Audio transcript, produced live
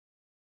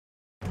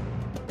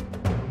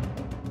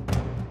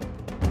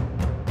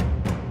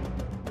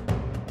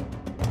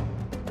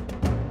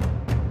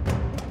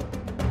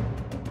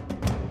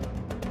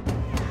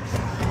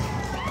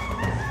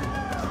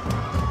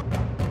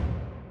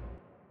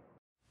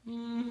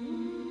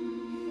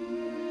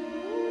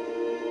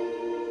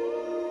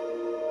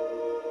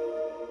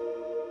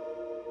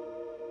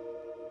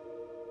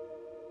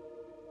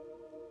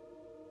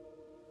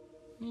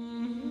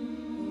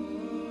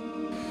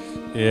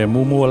e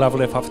mumu lava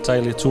le whawhatai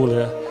le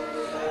tūlea.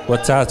 Wa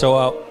tātou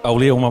au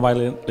leo mawai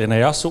le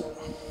nei aso.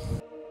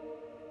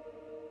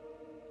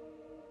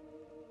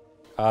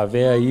 A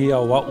vea I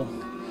au wau,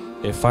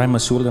 e whai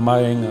masule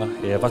mai inga,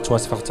 e watu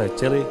ati whakatai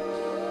tele,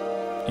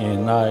 e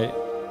nai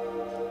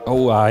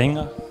au a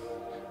inga,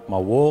 ma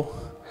wō,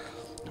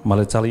 ma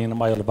le tali ina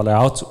mai o le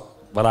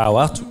wala au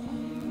atu.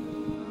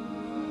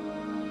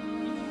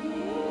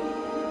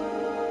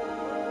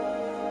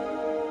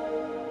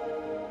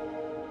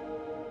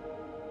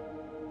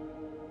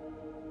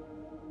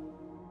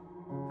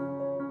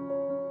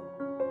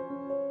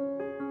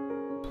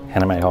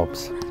 Hannah Mae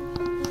Hobbs.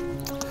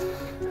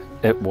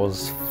 It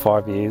was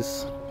 5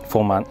 years,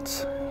 4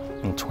 months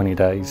and 20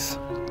 days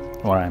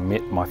when I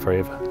met my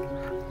forever.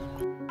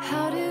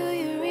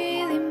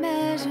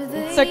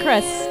 So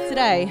Chris,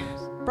 today,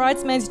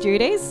 bridesmaids'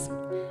 duties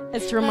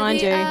is to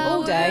remind you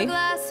all day,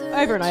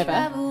 over and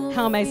over,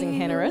 how amazing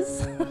Hannah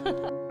is.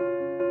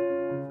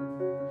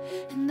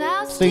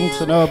 The thing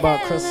to know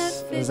about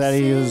Chris is that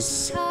he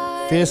is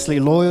fiercely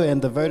loyal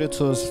and devoted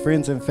to his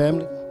friends and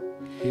family.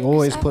 He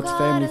always puts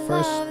family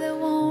first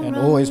and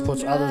always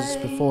puts others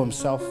before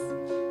himself.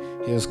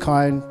 He is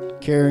kind,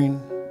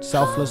 caring,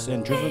 selfless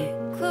and driven.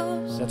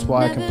 That's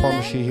why I can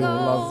promise you he will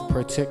love,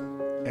 protect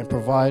and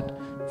provide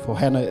for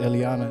Hannah,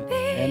 Eliana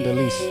and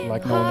Elise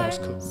like no one else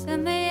could.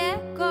 And they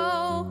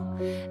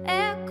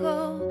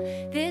echo,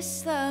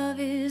 this love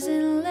is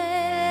endless.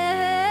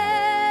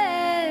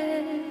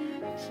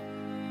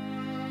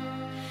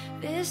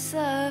 This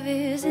love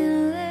is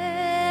endless.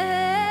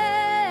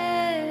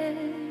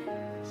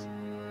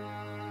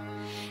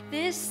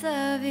 This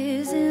love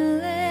is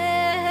endless.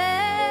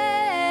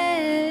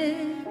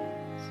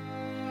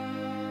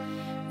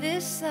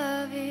 This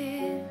love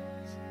is,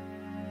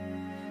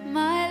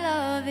 my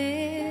love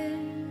is.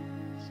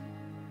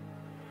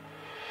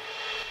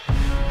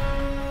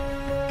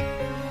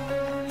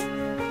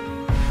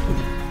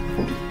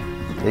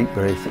 Deep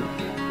breath.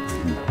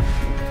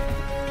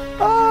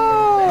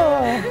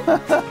 Oh!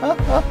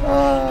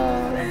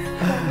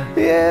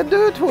 Yeah,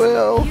 do a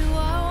twirl.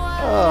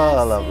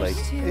 Oh, lovely.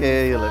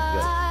 Yeah, you look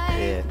good.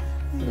 Yeah.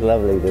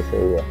 Lovely to see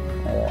you.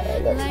 Yeah,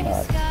 that's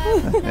nice.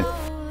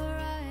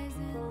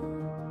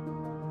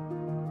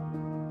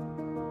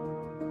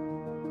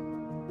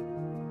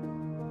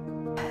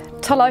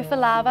 Talofa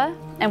lava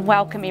and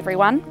welcome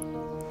everyone.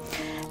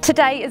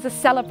 Today is a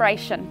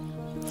celebration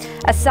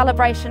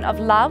of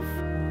love,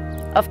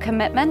 of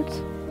commitment,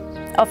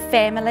 of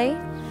family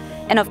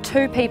and of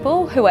two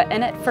people who are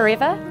in it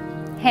forever,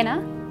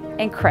 Hannah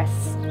and Chris.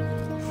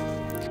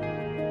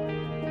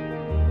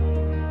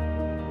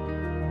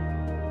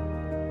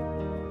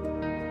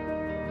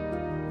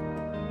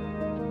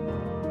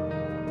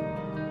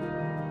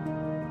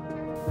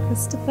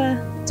 Christopher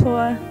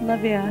Tor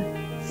Lavia.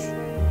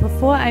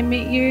 Before I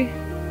met you,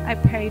 I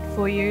prayed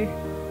for you.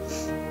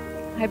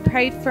 I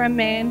prayed for a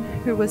man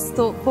who was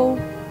thoughtful,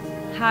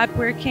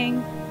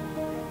 hardworking,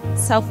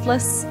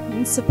 selfless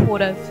and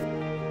supportive.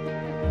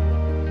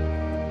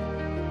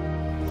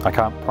 I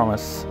can't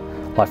promise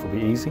life will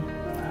be easy,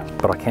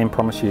 but I can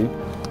promise you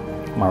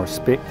my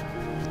respect,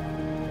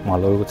 my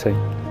loyalty,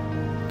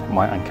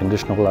 my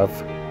unconditional love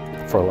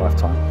for a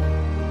lifetime.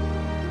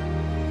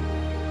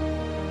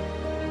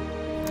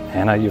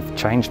 Hannah, you've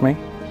changed me.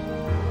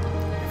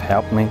 You've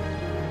helped me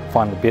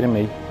find the better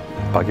me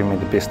by giving me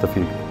the best of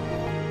you.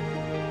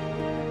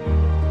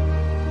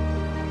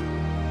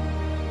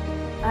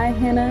 I,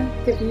 Hannah,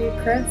 give you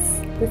Chris.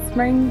 This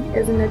ring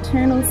is an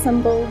eternal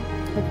symbol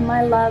of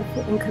my love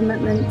and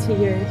commitment to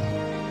you.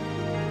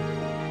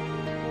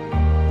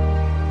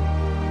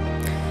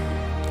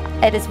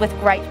 It is with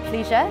great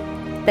pleasure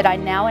that I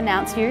now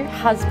announce you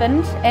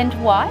husband and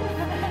wife.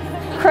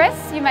 Chris,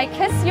 you may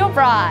kiss your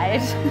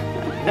bride.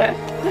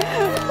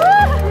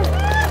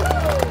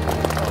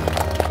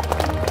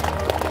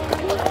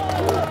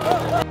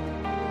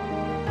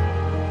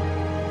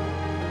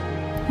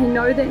 I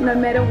know that no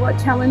matter what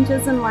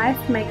challenges in life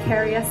may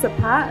carry us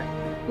apart,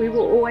 we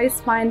will always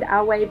find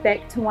our way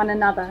back to one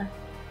another.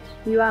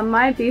 You are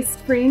my best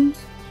friend,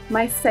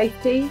 my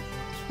safety,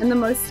 and the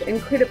most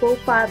incredible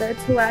father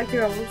to our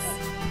girls.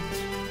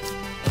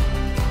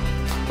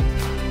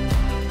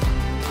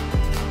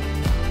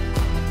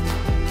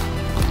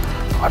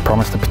 I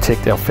promise to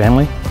protect our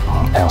family,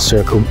 our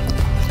circle,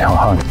 our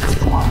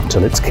home. So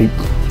let's keep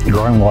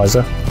growing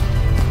wiser,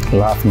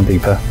 laughing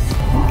deeper,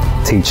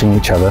 teaching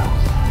each other,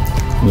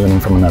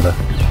 learning from another.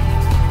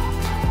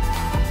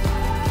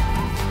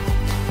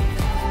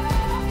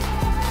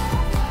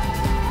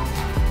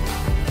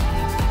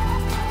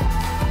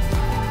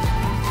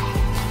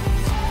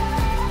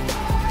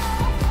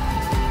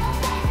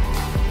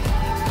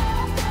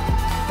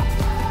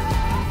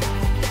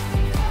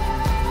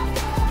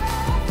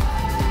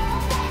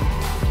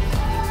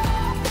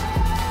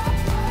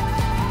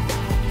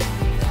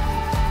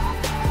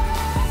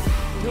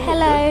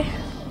 Hello,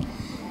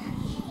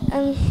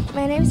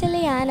 my name's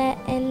Eliana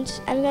and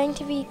I'm going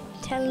to be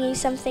telling you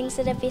some things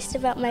that are best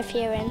about my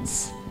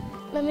parents.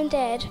 Mum and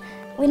Dad,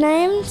 when I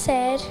am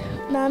sad,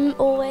 Mum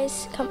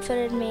always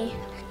comforted me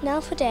Now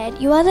for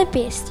Dad, you are the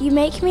best. You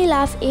make me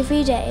laugh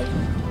every day.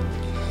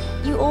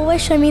 You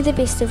always show me the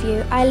best of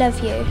you. I love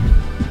you.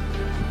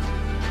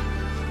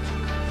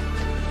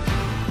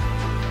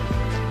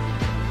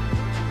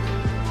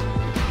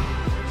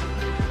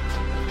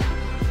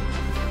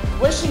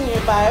 Wishing you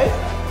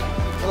both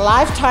a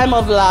lifetime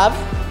of love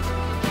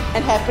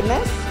and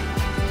happiness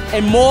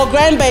and more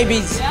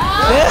grandbabies.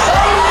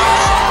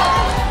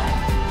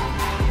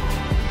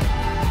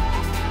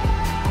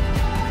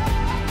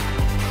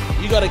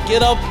 You gotta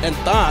get up and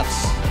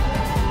dance.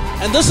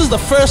 And this is the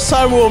first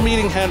time we were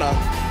meeting Hannah.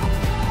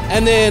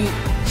 And then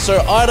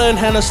Sir Ida and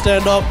Hannah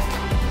stand up,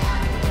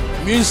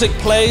 music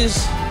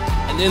plays,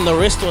 and then the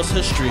rest was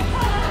history.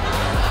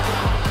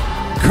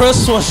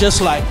 Chris was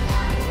just like,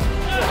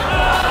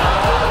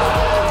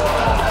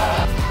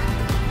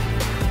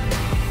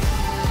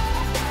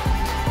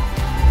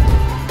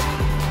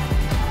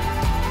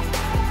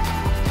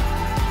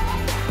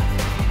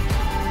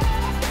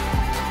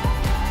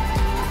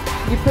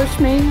 You push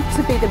me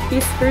to be the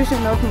best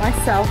version of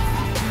myself.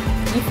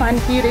 You find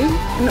beauty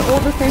in all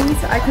the things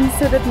I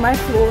considered my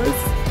flaws,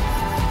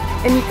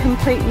 and you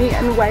complete me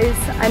in ways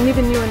I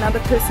never knew another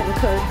person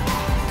could.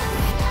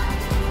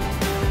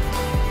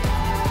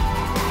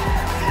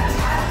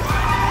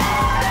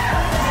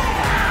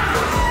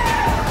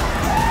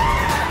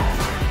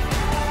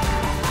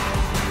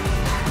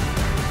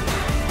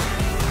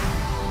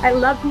 I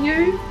love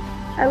you.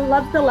 I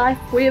love the life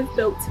we have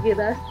built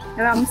together,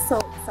 and I'm so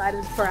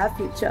excited for our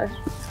future.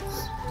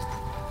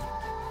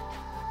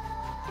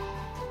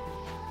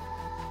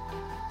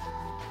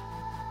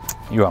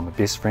 You are my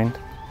best friend,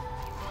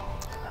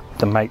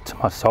 the mate to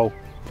my soul,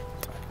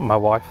 my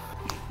wife.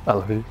 I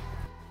love you.